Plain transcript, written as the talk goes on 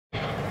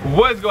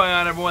What is going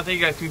on, everyone? Thank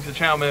you guys for tuning to the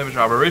channel. My name is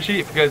Robert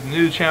Ritchie. If you guys are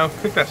new to the channel,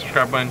 click that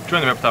subscribe button,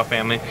 join the Reptile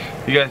family.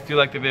 If you guys do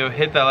like the video,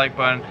 hit that like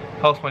button.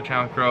 Helps my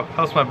channel grow,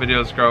 helps my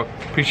videos grow.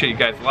 Appreciate you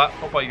guys a lot.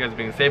 Hope all you guys are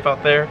being safe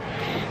out there.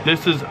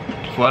 This is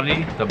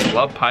the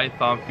blood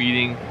python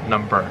feeding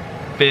number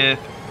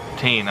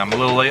 15. I'm a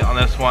little late on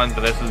this one,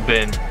 but this has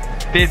been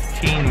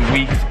 15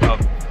 weeks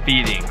of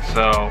feeding,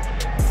 so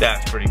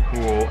that's pretty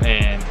cool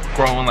and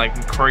growing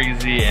like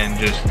crazy and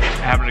just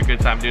having a good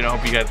time doing it. I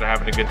hope you guys are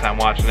having a good time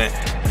watching it.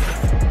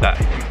 That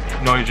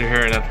noise you're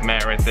hearing, that's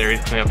Matt right there.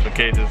 He's cleaning up some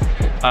cages.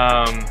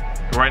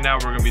 Right now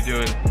we're gonna be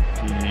doing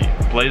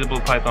the bladed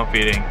python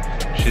feeding.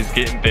 She's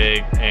getting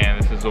big,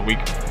 and this is a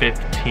week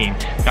 15.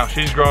 Now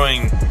she's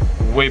growing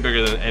way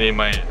bigger than any of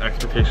my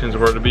expectations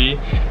were to be.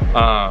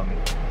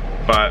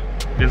 But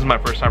this is my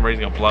first time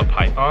raising a blood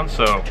python,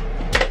 so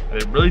I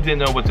really didn't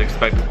know what to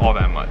expect all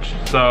that much.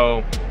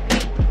 So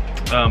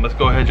let's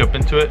go ahead and jump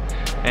into it,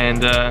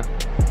 and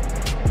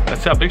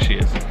let's see how big she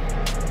is.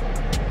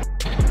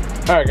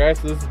 Alright guys,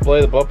 so this is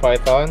Blade the blood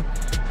python.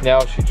 Now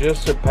she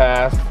just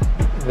surpassed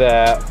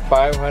that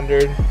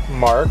 500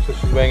 mark, so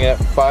she's weighing at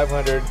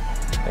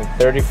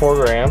 534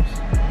 grams,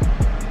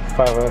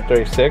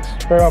 536,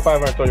 right around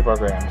 534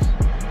 grams.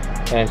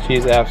 And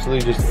she's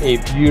absolutely just a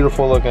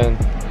beautiful looking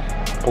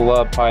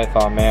blood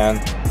python, man.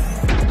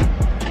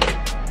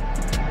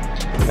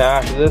 Now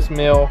after this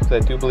meal, because I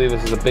do believe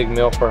this is a big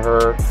meal for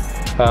her,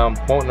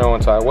 won't know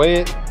until I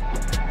weigh it,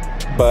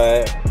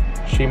 but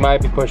she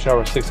might be pushing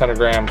over 600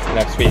 grams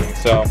next feeding.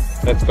 So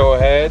let's go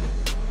ahead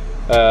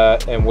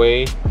and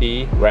weigh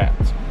the rat.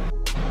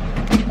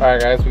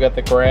 Alright guys, we got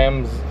the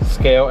grams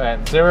scale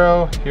at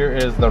 0. Here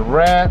is the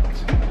rat.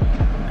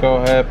 Go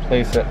ahead,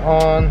 place it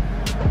on.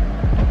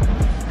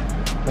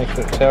 Make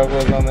sure the tail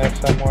goes on there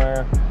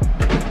somewhere.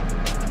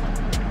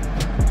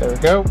 There we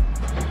go.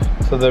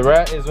 So the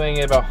rat is weighing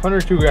at about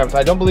 102 grams.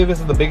 I don't believe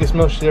this is the biggest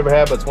meal she's ever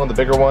had, but it's one of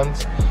the bigger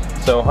ones.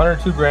 So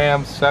 102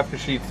 grams, so after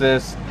she eats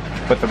this,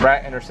 with the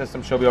rat in her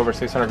system, she'll be over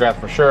 600 grams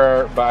for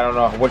sure, but I don't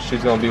know what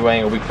she's gonna be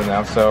weighing a week from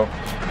now. So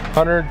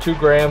 102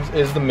 grams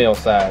is the meal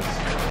size.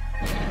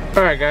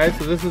 Alright guys,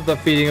 so this is the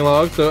feeding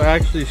log. So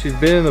actually she's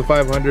been in the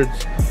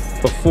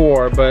 500s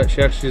before, but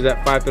she actually is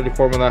at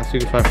 534 when last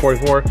week was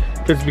 544.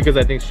 Just because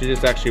I think she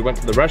just actually went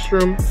to the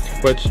restroom,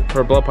 which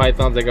for blood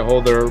pythons, they can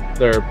hold their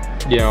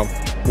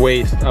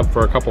waist up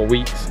for a couple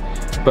weeks.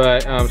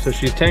 But so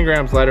she's 10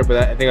 grams lighter, but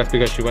I think that's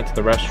because she went to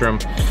the restroom.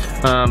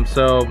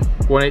 So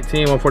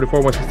 118, 144,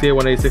 168,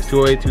 186,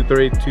 208,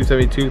 230,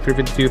 272,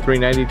 352,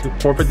 390,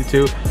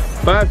 452,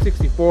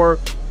 564,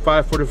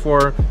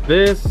 544.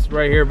 This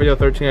right here, video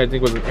 13, I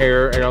think was an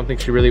error. I don't think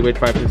she really weighed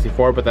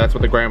 564, but that's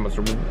what the gram was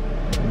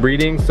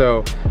reading.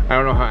 So I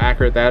don't know how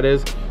accurate that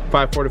is.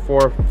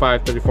 544,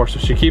 534. So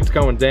she keeps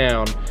going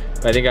down.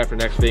 I think after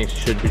next feeding, she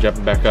should be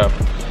jumping back up.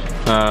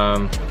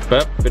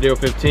 But video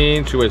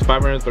 15, she weighs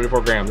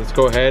 534 grams. Let's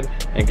go ahead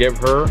and give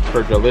her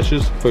her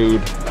delicious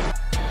food.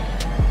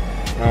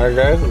 Alright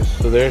guys,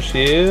 so there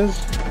she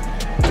is.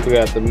 We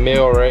got the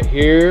meal right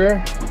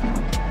here.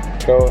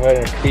 Go ahead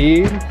and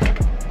feed.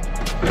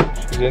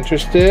 She's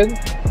interested.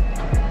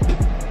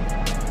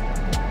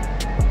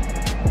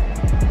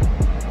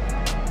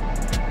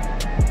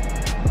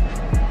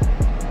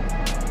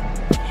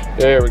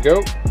 There we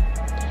go.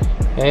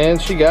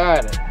 And she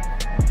got it.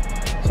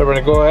 So we're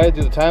gonna go ahead and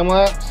do the time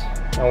lapse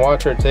and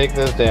watch her take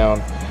this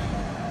down.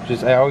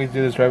 I always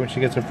do this right when she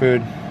gets her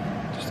food.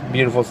 Just a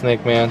beautiful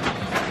snake, man.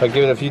 I'll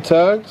give it a few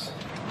tugs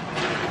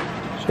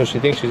so she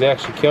thinks she's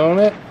actually killing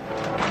it.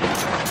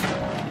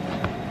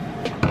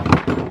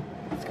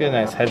 Let's get a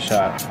nice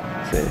headshot.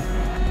 Let's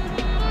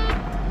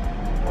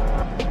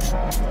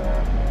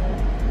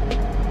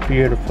see.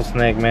 Beautiful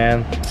snake,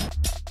 man.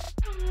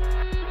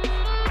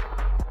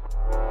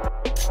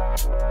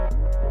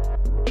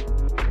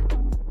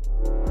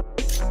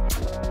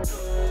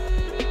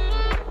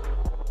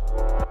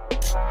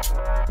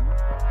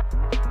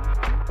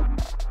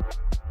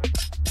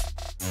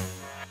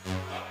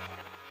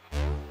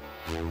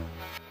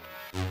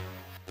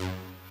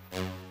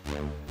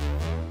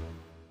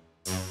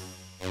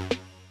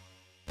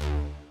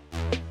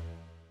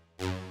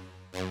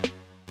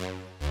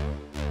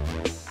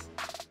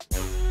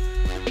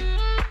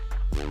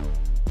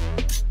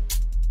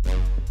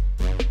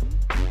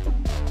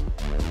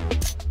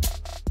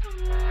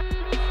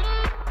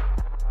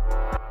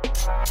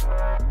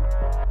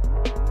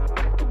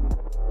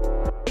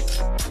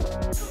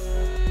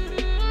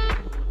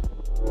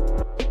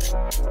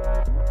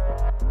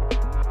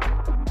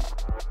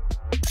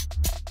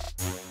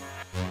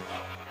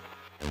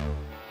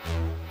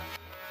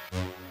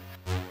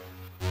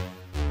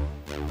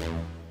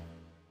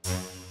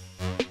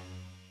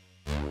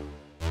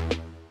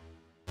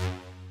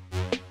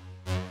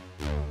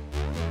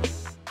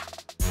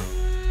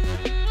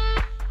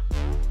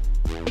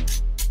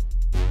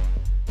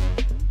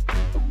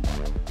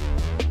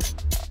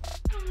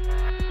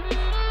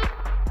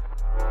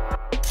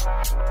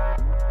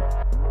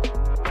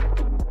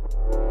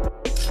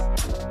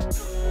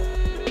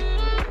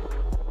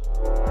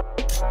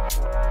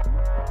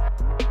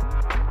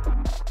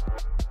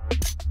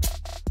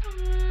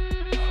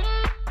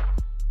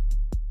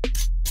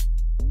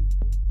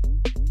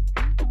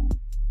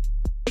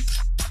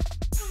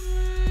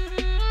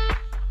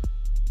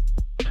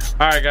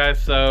 Alright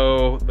guys,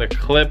 so the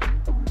clip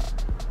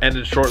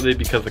ended shortly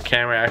because the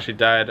camera actually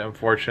died,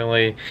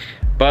 unfortunately.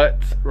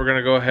 But we're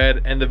gonna go ahead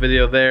and end the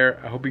video there.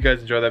 I hope you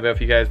guys enjoyed that video.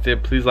 If you guys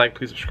did, please like,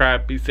 please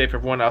subscribe. Be safe,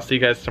 everyone. I'll see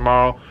you guys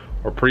tomorrow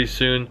or pretty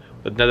soon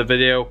with another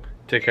video.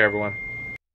 Take care, everyone.